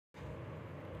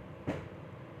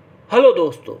Hello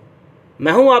दोस्तों,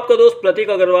 मैं हूं आपका दोस्त प्रतीक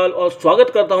अग्रवाल और स्वागत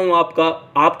करता हूं आपका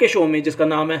आपके शो में जिसका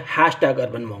नाम है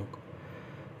 #अर्बन मॉन्क।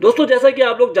 दोस्तों, जैसा कि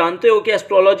आप लोग जानते हो कि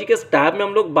एस्ट्रोलॉजी के इस टैब में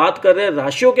हम लोग बात कर रहे हैं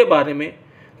राशियों के बारे में।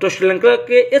 तो श्रृंखला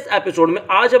के इस एपिसोड में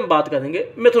आज हम बात करेंगे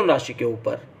मिथुन राशि के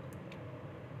ऊपर।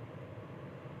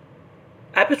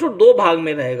 एपिसोड 2 भाग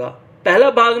में रहेगा। पहला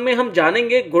भाग में हम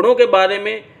जानेंगे गुणों के बारे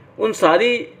में, उन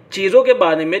सारी चीज़ों के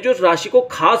बारे में जो राशि को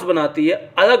खास बनाती है,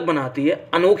 अलग बनाती है,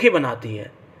 अनोखी बनाती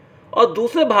है। और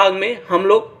दूसरे भाग में हम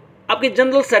लोग आपकी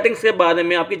जनरल सेटिंग्स के बारे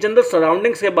में, आपकी जनरल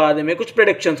सराउंडिंग्स के बारे में कुछ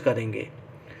प्रेडिक्शंस करेंगे।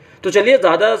 तो चलिए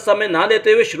ज़्यादा समय ना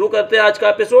लेते हुए शुरू करते हैं आज का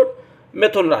एपिसोड,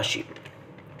 मिथुन राशि।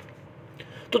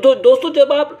 तो दोस्तों,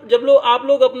 जब आप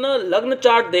लोग अपना लग्न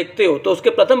चार्ट देखते हो तो उसके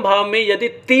प्रथम भाव में यदि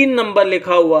 3 नंबर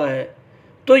लिखा हुआ है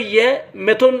तो यह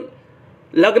मिथुन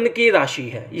लग्न की राशि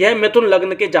है, यह मिथुन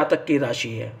लग्न के जातक की राशि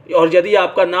है। और यदि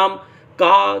आपका नाम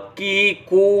का, की,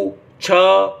 कु, छ,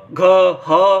 घ,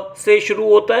 ह से शुरू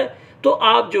होता है तो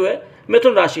आप जो है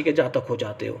मिथुन राशि के जातक हो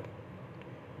जाते हो।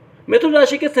 मिथुन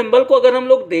राशि के सिंबल को अगर हम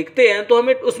लोग देखते हैं तो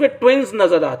हमें उसमें ट्विन्स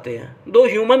नज़र आते हैं। 2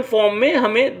 ह्यूमन फॉर्म में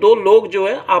हमें 2 लोग जो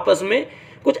है आपस में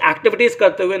कुछ एक्टिविटीज़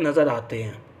करते हुए नज़र आते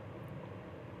हैं।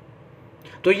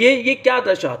 तो ये क्या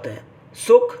दर्शाते हैं?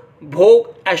 सुख,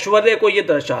 भोग, ऐश्वर्य को ये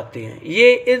दर्शाते हैं।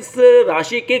 ये इस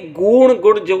राशि के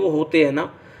गुण जो होते हैं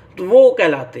ना, तो वो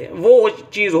कहलाते हैं, वो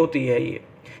चीज़ होती है।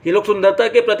 ये लोग सुंदरता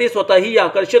के प्रति स्वतः ही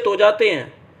आकर्षित हो जाते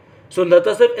हैं।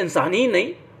 सुंदरता सिर्फ इंसानी ही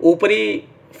नहीं, ऊपरी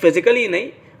फिजिकली नहीं,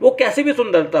 वो कैसी भी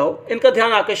सुंदरता हो, इनका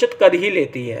ध्यान आकर्षित कर ही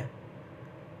लेती है।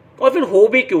 और फिर हो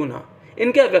भी क्यों ना,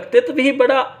 इनका व्यक्तित्व भी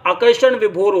बड़ा आकर्षण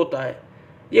विभोर होता है।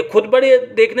 ये खुद बड़े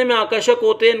देखने में आकर्षक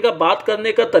होते हैं, इनका बात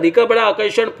करने का तरीका बड़ा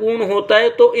आकर्षण पूर्ण होता है।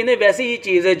 तो इन्हें वैसी ही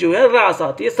चीज़ें जो है रास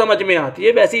आती है, समझ में आती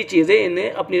है, वैसी चीज़ें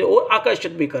इन्हें अपनी ओर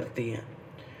आकर्षित भी करती हैं।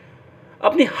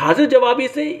 अपनी हाजिर जवाबी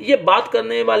से ये बात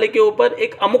करने वाले के ऊपर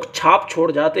एक अमुक छाप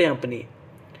छोड़ जाते हैं। अपनी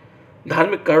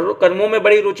धार्मिक कर्मों में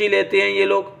बड़ी रुचि लेते हैं ये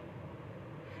लोग।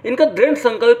 इनका दृढ़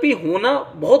संकल्पी होना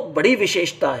बहुत बड़ी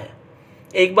विशेषता है।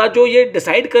 एक बार जो ये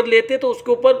डिसाइड कर लेते हैं तो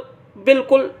उसके ऊपर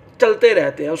बिल्कुल चलते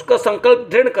रहते हैं, उसका संकल्प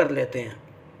दृढ़ कर लेते हैं।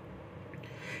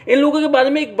 इन लोगों के बारे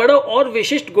में एक बड़ा और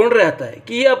विशिष्ट गुण रहता है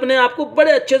कि ये अपने आप को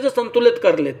बड़े अच्छे से संतुलित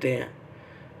कर लेते हैं।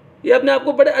 ये अपने आप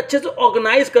को बड़े अच्छे से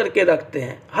ऑर्गेनाइज करके रखते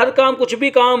हैं। हर काम, कुछ भी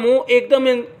काम हो, एकदम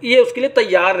ये उसके लिए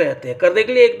तैयार रहते हैं, करने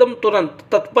के लिए एकदम तुरंत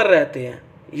तत्पर रहते हैं।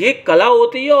 ये कला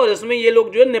होती है और इसमें ये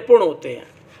लोग जो है निपुण होते हैं।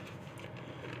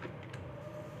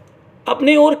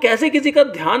 अपनी ओर कैसे किसी का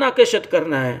ध्यान आकर्षित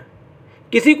करना है,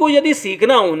 किसी को यदि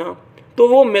सीखना हो ना, तो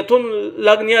वो मिथुन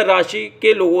लग्न या राशि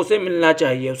के लोगों से मिलना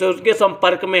चाहिए, उसे उसके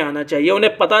संपर्क में आना चाहिए।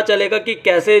 उन्हें पता चलेगा कि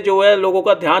कैसे जो है लोगों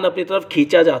का ध्यान अपनी तरफ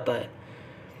खींचा जाता है।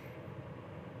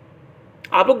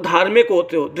 आप लोग धार्मिक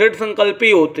होते हो, दृढ़ संकल्पी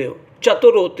होते हो,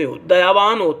 चतुर होते हो,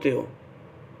 दयावान होते हो।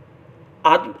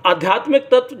 आध्यात्मिक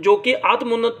तत्व जो कि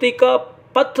आत्मोन्नति का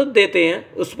पथ देते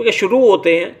हैं, उस पर शुरू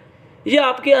होते हैं, ये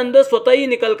आपके अंदर स्वतः ही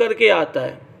निकल करके आता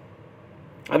है।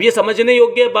 अब ये समझने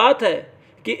योग्य बात है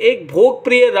कि एक भोग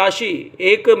प्रिय राशि,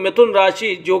 एक मिथुन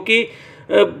राशि जो कि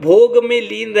भोग में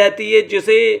लीन रहती है,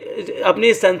 जिसे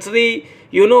अपनी सेंसरी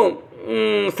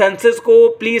सेंसेस को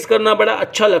प्लीज़ करना बड़ा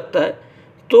अच्छा लगता है,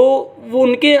 तो वो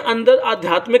उनके अंदर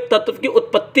आध्यात्मिक तत्व की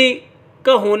उत्पत्ति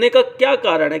का होने का क्या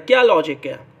कारण है, क्या लॉजिक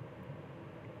है?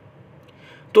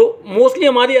 तो मोस्टली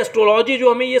हमारी एस्ट्रोलॉजी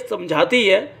जो हमें ये समझाती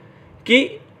है कि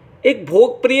एक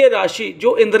भोग प्रिय राशि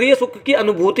जो इंद्रिय सुख की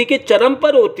अनुभूति के चरम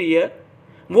पर होती है,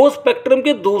 वो स्पेक्ट्रम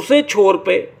के दूसरे छोर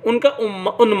पे उनका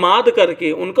उन्माद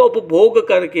करके, उनका उपभोग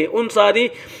करके, उन सारी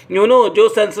जो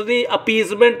सेंसरी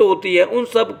अपीजमेंट होती है, उन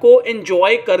सब को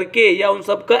एंजॉय करके या उन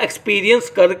सब का एक्सपीरियंस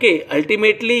करके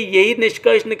अल्टीमेटली यही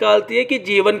निष्कर्ष निकालती है कि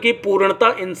जीवन की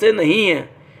पूर्णता इनसे नहीं है।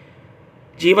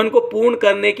 जीवन को पूर्ण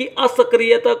करने की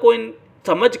असक्रियता को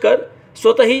समझकर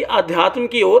स्वतः ही अध्यात्म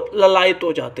की ओर ललायित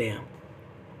हो जाते हैं।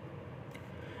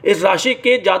 इस राशि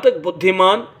के जातक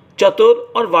बुद्धिमान,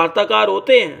 चतुर और वार्ताकार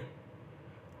होते हैं।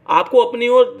 आपको अपनी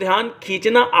ओर ध्यान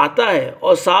खींचना आता है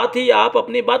और साथ ही आप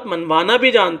अपनी बात मनवाना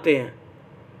भी जानते हैं।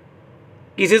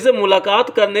 किसी से मुलाकात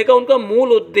करने का उनका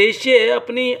मूल उद्देश्य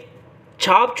अपनी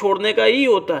छाप छोड़ने का ही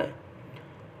होता है।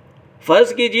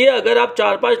 फर्ज कीजिए अगर आप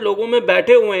 4-5 लोगों में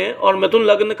बैठे हुए हैं और मिथुन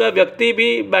लग्न का व्यक्ति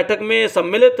भी बैठक में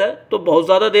सम्मिलित है, तो बहुत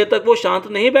ज़्यादा देर तक वो शांत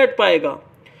नहीं बैठ पाएगा।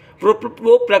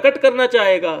 वो प्रकट करना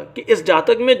चाहेगा कि इस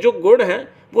जातक में जो गुण हैं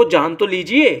वो जान तो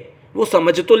लीजिए, वो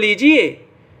समझ तो लीजिए।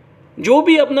 जो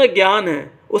भी अपना ज्ञान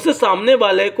है उसे सामने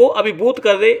वाले को अभिभूत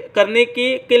करने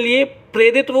के लिए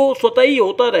प्रेरित वो स्वतः ही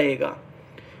होता रहेगा।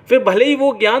 फिर भले ही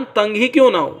वो ज्ञान तंग ही क्यों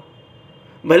ना हो,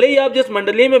 भले ही आप जिस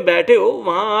मंडली में बैठे हो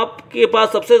वहाँ आपके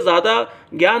पास सबसे ज़्यादा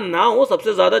ज्ञान ना हो,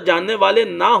 सबसे ज़्यादा जानने वाले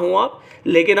ना हो आप,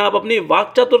 लेकिन आप अपनी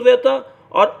वाक चातुर्यता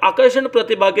और आकर्षण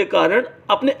प्रतिभा के कारण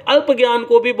अपने अल्प ज्ञान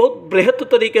को भी बहुत बृहत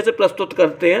तरीके से प्रस्तुत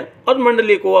करते हैं और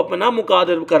मंडली को अपना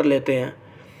मुखातिब कर लेते हैं।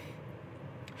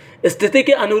 स्थिति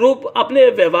के अनुरूप अपने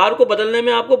व्यवहार को बदलने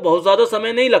में आपको बहुत ज़्यादा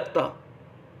समय नहीं लगता।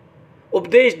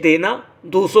 उपदेश देना,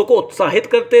 दूसरों को उत्साहित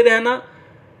करते रहना,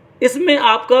 इसमें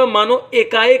आपका मानो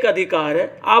एकाएक अधिकार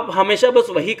है। आप हमेशा बस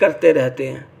वही करते रहते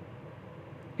हैं।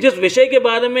 जिस विषय के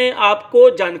बारे में आपको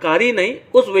जानकारी नहीं,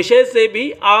 उस विषय से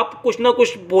भी आप कुछ ना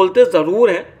कुछ बोलते ज़रूर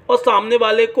हैं और सामने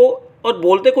वाले को, और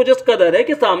बोलते कुछ इस कदर है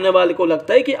कि सामने वाले को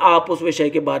लगता है कि आप उस विषय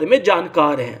के बारे में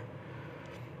जानकार हैं।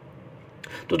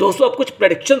 तो दोस्तों, आप कुछ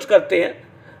प्रेडिक्शंस करते हैं,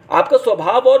 आपका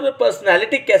स्वभाव और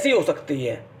पर्सनैलिटी कैसी हो सकती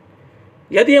है।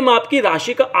 यदि हम आपकी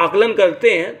राशि का आकलन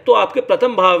करते हैं तो आपके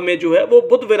प्रथम भाव में जो है वो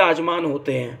बुध विराजमान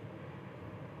होते हैं,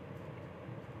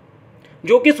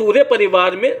 जो कि सूर्य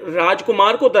परिवार में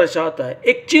राजकुमार को दर्शाता है।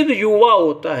 एक चिर युवा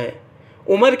होता है।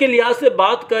 उम्र के लिहाज से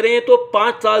बात करें तो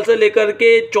 5 साल से लेकर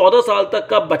के 14 साल तक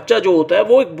का बच्चा जो होता है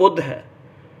वो एक बुध है।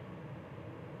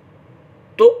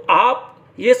 तो आप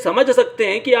ये समझ सकते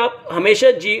हैं कि आप हमेशा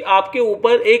आपके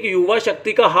ऊपर एक युवा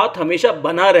शक्ति का हाथ हमेशा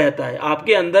बना रहता है।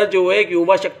 आपके अंदर जो है एक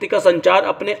युवा शक्ति का संचार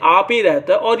अपने आप ही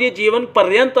रहता है और ये जीवन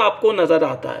पर्यंत आपको नज़र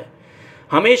आता है।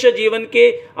 हमेशा जीवन के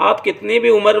आप कितने भी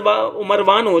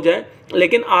उम्रवान हो जाएं,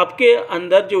 लेकिन आपके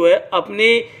अंदर जो है अपने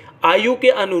आयु के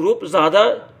अनुरूप ज़्यादा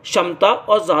क्षमता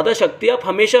और ज़्यादा शक्ति आप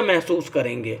हमेशा महसूस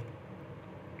करेंगे।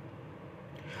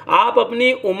 आप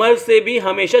अपनी उम्र से भी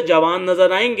हमेशा जवान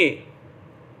नज़र आएंगे।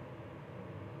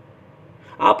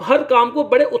 आप हर काम को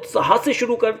बड़े उत्साह से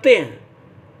शुरू करते हैं।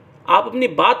 आप अपनी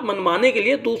बात मनवाने के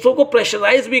लिए दूसरों को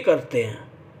प्रेशराइज भी करते हैं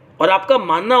और आपका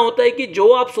मानना होता है कि जो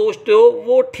आप सोचते हो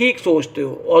वो ठीक सोचते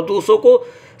हो, और दूसरों को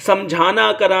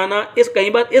समझाना कराना कई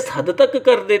बार इस हद तक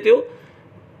कर देते हो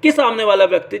कि सामने वाला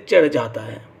व्यक्ति चिढ़ जाता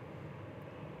है।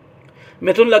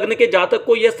 मिथुन लग्न के जातक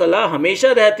को यह सलाह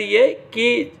हमेशा रहती है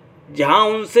कि जहाँ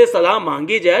उनसे सलाह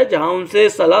मांगी जाए, जहाँ उनसे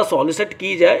सलाह सॉलिसिट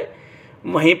की जाए,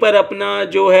 वहीं पर अपना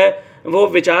जो है वो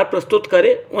विचार प्रस्तुत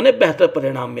करे, उन्हें बेहतर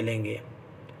परिणाम मिलेंगे।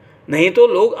 नहीं तो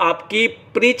लोग आपकी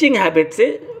प्रीचिंग हैबिट से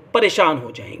परेशान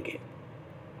हो जाएंगे।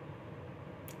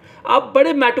 आप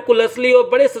बड़े मेटिकुलसली और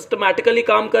बड़े सिस्टमैटिकली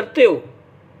काम करते हो।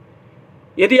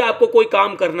 यदि आपको कोई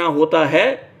काम करना होता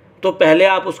है तो पहले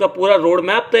आप उसका पूरा रोड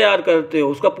मैप तैयार करते हो,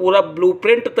 उसका पूरा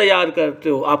ब्लूप्रिंट तैयार करते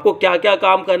हो। आपको क्या क्या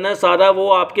काम करना है सारा वो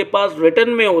आपके पास रिटन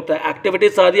में होता है, एक्टिविटी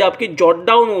सारी आपकी जॉट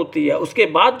डाउन होती है। उसके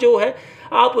बाद जो है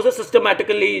आप उसे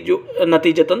सिस्टमैटिकली जो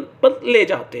नतीजतन पर ले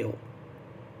जाते हो।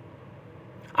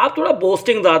 आप थोड़ा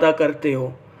बोस्टिंग ज़्यादा करते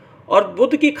हो और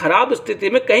बुध की खराब स्थिति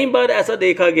में कई बार ऐसा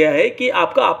देखा गया है कि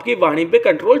आपकी वाणी पे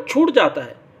कंट्रोल छूट जाता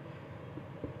है।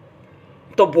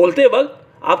 तो बोलते वक्त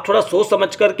आप थोड़ा सोच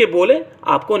समझ करके बोले,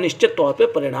 आपको निश्चित तौर पे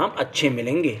परिणाम अच्छे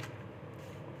मिलेंगे।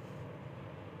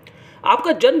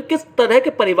 आपका जन्म किस तरह के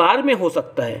परिवार में हो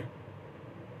सकता है।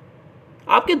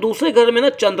 आपके दूसरे घर में ना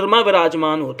चंद्रमा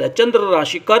विराजमान होता है, चंद्र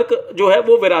राशि कर्क जो है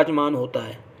वो विराजमान होता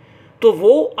है, तो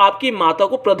वो आपकी माता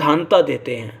को प्रधानता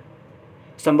देते हैं।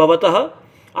 संभवतः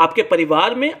आपके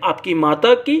परिवार में आपकी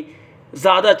माता की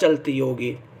ज़्यादा चलती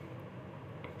होगी।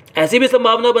 ऐसी भी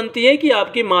संभावना बनती है कि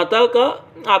आपकी माता का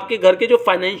आपके घर के जो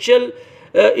फाइनेंशियल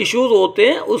इश्यूज़ होते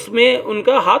हैं उसमें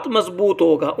उनका हाथ मजबूत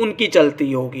होगा, उनकी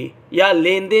चलती होगी, या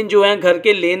लेन देन जो है, घर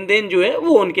के लेन देन जो है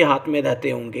वो उनके हाथ में रहते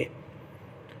होंगे।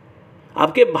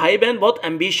 आपके भाई बहन बहुत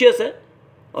एम्बिशियस है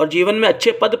और जीवन में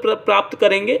अच्छे पद प्राप्त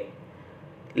करेंगे,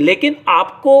 लेकिन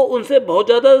आपको उनसे बहुत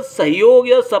ज़्यादा सहयोग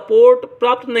या सपोर्ट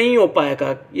प्राप्त नहीं हो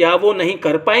पाएगा, या वो नहीं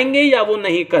कर पाएंगे या वो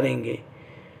नहीं करेंगे।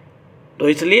 तो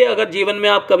इसलिए अगर जीवन में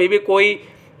आप कभी भी कोई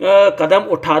कदम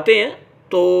उठाते हैं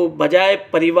तो बजाय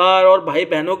परिवार और भाई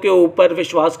बहनों के ऊपर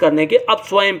विश्वास करने के आप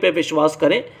स्वयं पे विश्वास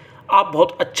करें, आप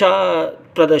बहुत अच्छा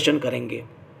प्रदर्शन करेंगे।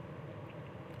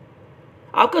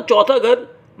 आपका चौथा घर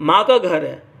माँ का घर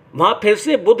है, वहाँ फिर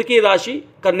से बुध की राशि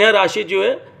कन्या राशि जो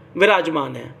है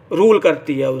विराजमान है, रूल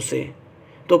करती है उसे।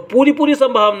 तो पूरी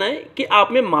संभावना है कि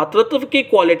आप में मातृत्व की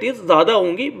क्वालिटीज़ ज़्यादा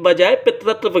होंगी बजाय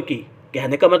पितृत्व की।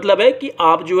 कहने का मतलब है कि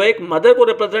आप जो है एक मदर को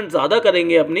रिप्रेजेंट ज़्यादा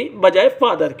करेंगे अपनी बजाय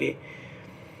फादर के।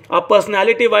 आप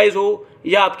पर्सनैलिटी वाइज हो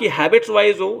या आपकी हैबिट्स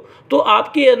वाइज हो तो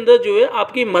आपके अंदर जो है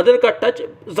आपकी मदर का टच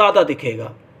ज़्यादा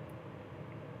दिखेगा।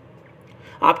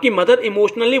 आपकी मदर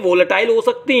इमोशनली वोलेटाइल हो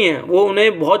सकती हैं, वो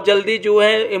उन्हें बहुत जल्दी जो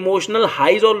है इमोशनल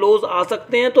हाइज और लोज आ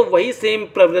सकते हैं, तो वही सेम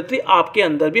प्रवृत्ति आपके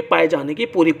अंदर भी पाए जाने की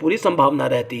पूरी संभावना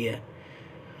रहती है।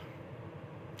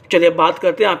 चलिए बात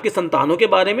करते हैं आपकी संतानों के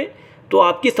बारे में। तो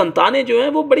आपकी संतानें जो हैं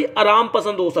वो बड़ी आराम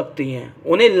पसंद हो सकती हैं,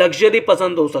 उन्हें लग्जरी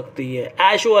पसंद हो सकती है,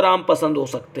 ऐशो आराम पसंद हो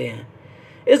सकते हैं।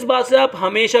 इस बात से आप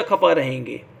हमेशा खफा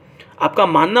रहेंगे। आपका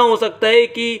मानना हो सकता है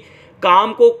कि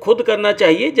काम को खुद करना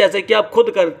चाहिए जैसे कि आप खुद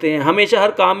करते हैं। हमेशा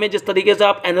हर काम में जिस तरीके से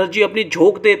आप एनर्जी अपनी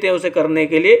झोंक देते हैं उसे करने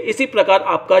के लिए, इसी प्रकार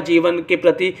आपका जीवन के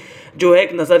प्रति जो है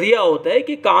एक नज़रिया होता है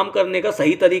कि काम करने का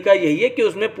सही तरीका यही है कि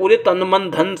उसमें पूरे तन मन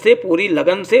धन से, पूरी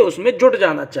लगन से उसमें जुट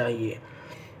जाना चाहिए,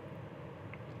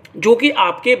 जो कि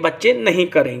आपके बच्चे नहीं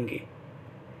करेंगे।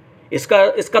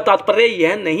 इसका तात्पर्य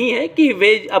यह नहीं है कि वे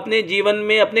अपने जीवन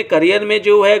में, अपने करियर में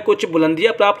जो है कुछ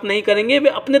बुलंदियां प्राप्त नहीं करेंगे, वे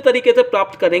अपने तरीके से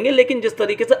प्राप्त करेंगे, लेकिन जिस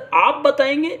तरीके से आप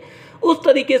बताएंगे उस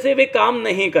तरीके से वे काम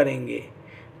नहीं करेंगे।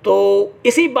 तो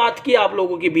इसी बात की आप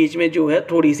लोगों के बीच में जो है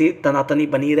थोड़ी सी तनातनी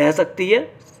बनी रह सकती है,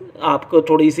 आपको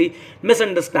थोड़ी सी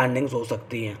मिसअंडरस्टैंडिंग्स हो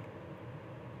सकती हैं।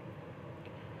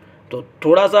 तो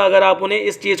थोड़ा सा अगर आप उन्हें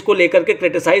इस चीज़ को लेकर के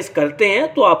क्रिटिसाइज़ करते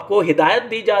हैं तो आपको हिदायत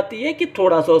दी जाती है कि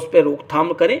थोड़ा सा उस पर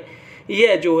रोकथाम करें।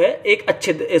 यह जो है एक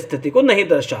अच्छी स्थिति को नहीं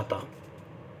दर्शाता।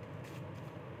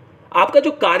 आपका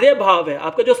जो कार्य भाव है,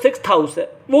 आपका जो 6th हाउस है,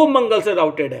 वो मंगल से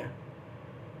राउटेड है।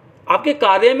 आपके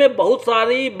कार्य में बहुत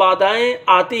सारी बाधाएं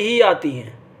आती ही आती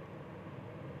हैं।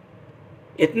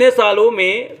 इतने सालों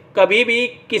में कभी भी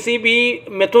किसी भी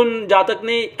मिथुन जातक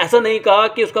ने ऐसा नहीं कहा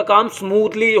कि उसका काम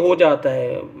स्मूथली हो जाता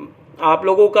है। आप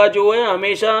लोगों का जो है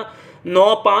हमेशा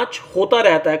 9-5 होता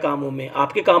रहता है कामों में।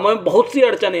 आपके कामों में बहुत सी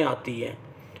अड़चनें आती हैं।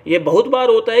 ये बहुत बार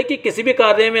होता है कि किसी भी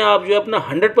कार्य में आप जो है अपना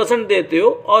 100% देते हो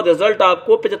और रिजल्ट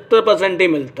आपको 75% ही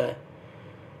मिलता है।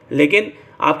 लेकिन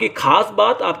आपकी खास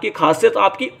बात, आपकी खासियत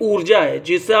आपकी ऊर्जा है,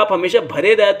 जिससे आप हमेशा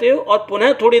भरे रहते हो और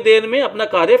पुनः थोड़ी देर में अपना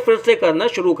कार्य फिर से करना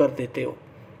शुरू कर देते हो।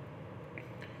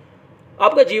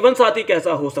 आपका जीवन साथी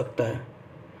कैसा हो सकता है?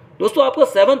 दोस्तों, आपका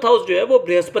 7th हाउस जो है वो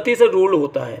बृहस्पति से रूल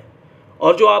होता है,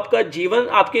 और जो आपका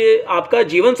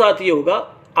जीवन साथी होगा,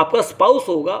 आपका स्पाउस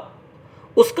होगा,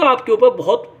 उसका आपके ऊपर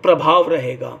बहुत प्रभाव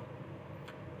रहेगा।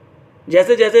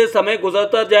 जैसे जैसे समय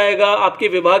गुजरता जाएगा, आपके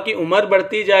विवाह की उम्र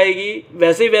बढ़ती जाएगी,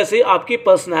 वैसे वैसे आपकी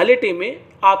पर्सनालिटी में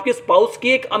आपके स्पाउस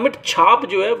की एक अमिट छाप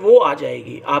जो है वो आ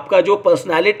जाएगी। आपका जो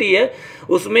पर्सनालिटी है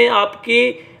उसमें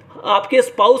आपके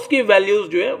स्पाउस की वैल्यूज़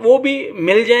जो है वो भी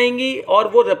मिल जाएंगी और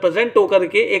वो रिप्रेजेंट होकर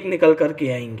के एक निकल कर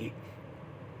के आएंगी।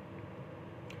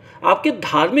 आपके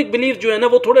धार्मिक बिलीफ जो है ना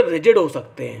वो थोड़े रिजिड हो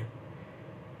सकते हैं।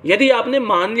 यदि आपने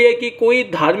मान लिया कि कोई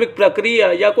धार्मिक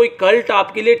प्रक्रिया या कोई कल्ट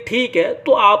आपके लिए ठीक है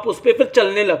तो आप उस पर फिर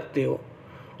चलने लगते हो,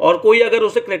 और कोई अगर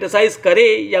उसे क्रिटिसाइज़ करे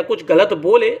या कुछ गलत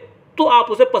बोले तो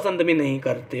आप उसे पसंद भी नहीं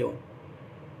करते हो।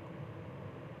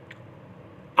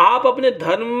 आप अपने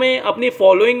धर्म में, अपनी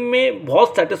फॉलोइंग में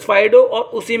बहुत सेटिस्फाइड हो और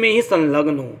उसी में ही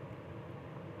संलग्न हो।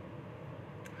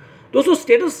 दोस्तों,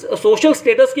 सोशल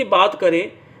स्टेटस की बात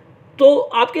करें तो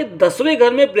आपके 10वें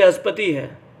घर में बृहस्पति है,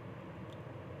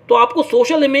 तो आपको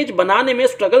सोशल इमेज बनाने में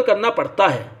स्ट्रगल करना पड़ता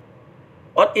है।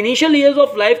 और इनिशियल ईयर्स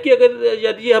ऑफ लाइफ की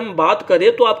यदि हम बात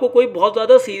करें तो आपको कोई बहुत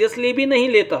ज़्यादा सीरियसली भी नहीं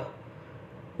लेता,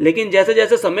 लेकिन जैसे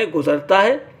जैसे समय गुजरता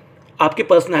है आपकी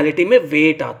पर्सनालिटी में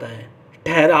वेट आता है,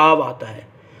 ठहराव आता है।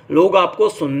 लोग आपको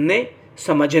सुनने,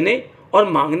 समझने और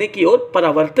मांगने की ओर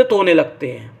परावर्तित होने लगते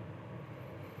हैं।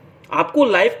 आपको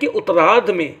लाइफ के उत्तरार्ध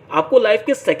में, आपको लाइफ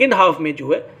के 2nd हाफ में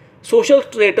जो है सोशल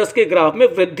स्टेटस के ग्राफ में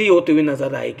वृद्धि होती हुई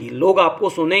नजर आएगी। लोग आपको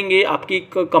सुनेंगे, आपकी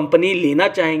कंपनी लेना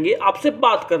चाहेंगे, आपसे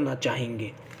बात करना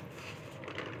चाहेंगे।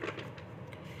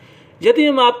 यदि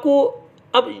हम आपको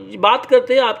अब बात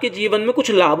करते हैं आपके जीवन में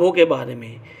कुछ लाभों के बारे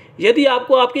में, यदि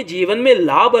आपको आपके जीवन में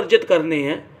लाभ अर्जित करने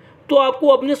हैं तो आपको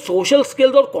अपने सोशल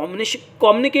स्किल्स और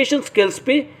कम्युनिकेशन स्किल्स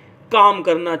पे काम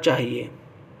करना चाहिए।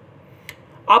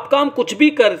 आप काम कुछ भी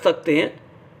कर सकते हैं।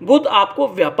 बुध आपको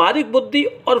व्यापारिक बुद्धि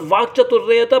और वाक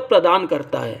चातुर्यता प्रदान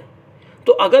करता है।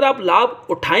 तो अगर आप लाभ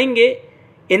उठाएंगे,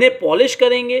 इन्हें पॉलिश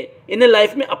करेंगे, इन्हें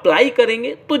लाइफ में अप्लाई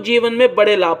करेंगे तो जीवन में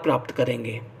बड़े लाभ प्राप्त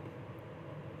करेंगे।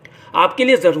 आपके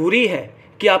लिए ज़रूरी है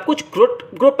कि आप कुछ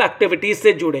ग्रुप एक्टिविटीज़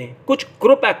से जुड़ें, कुछ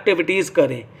ग्रुप एक्टिविटीज़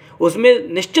करें, उसमें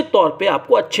निश्चित तौर पे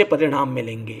आपको अच्छे परिणाम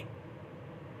मिलेंगे।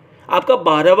 आपका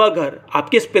 12वां घर,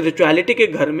 आपकी स्पिरिचुअलिटी के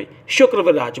घर में शुक्र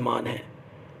विराजमान है,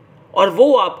 और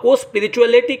वो आपको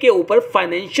स्पिरिचुअलिटी के ऊपर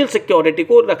फाइनेंशियल सिक्योरिटी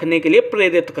को रखने के लिए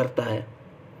प्रेरित करता है।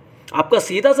 आपका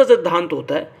सीधा सा सिद्धांत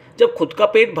होता है, जब खुद का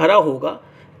पेट भरा होगा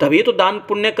तभी तो दान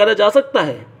पुण्य करा जा सकता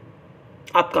है।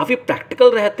 आप काफ़ी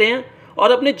प्रैक्टिकल रहते हैं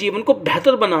और अपने जीवन को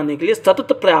बेहतर बनाने के लिए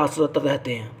सतत प्रयासरत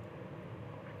रहते हैं।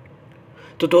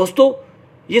 तो दोस्तों,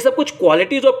 ये सब कुछ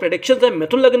क्वालिटीज़ और प्रेडिक्शंस हैं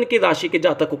मिथुन लग्न की राशि के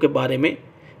जातकों के बारे में।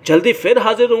 जल्दी फिर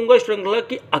हाजिर होऊंगा श्रृंखला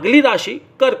की अगली राशि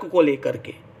कर्क को लेकर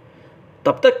के।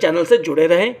 तब तक चैनल से जुड़े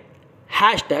रहें।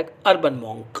 #Urban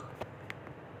monk.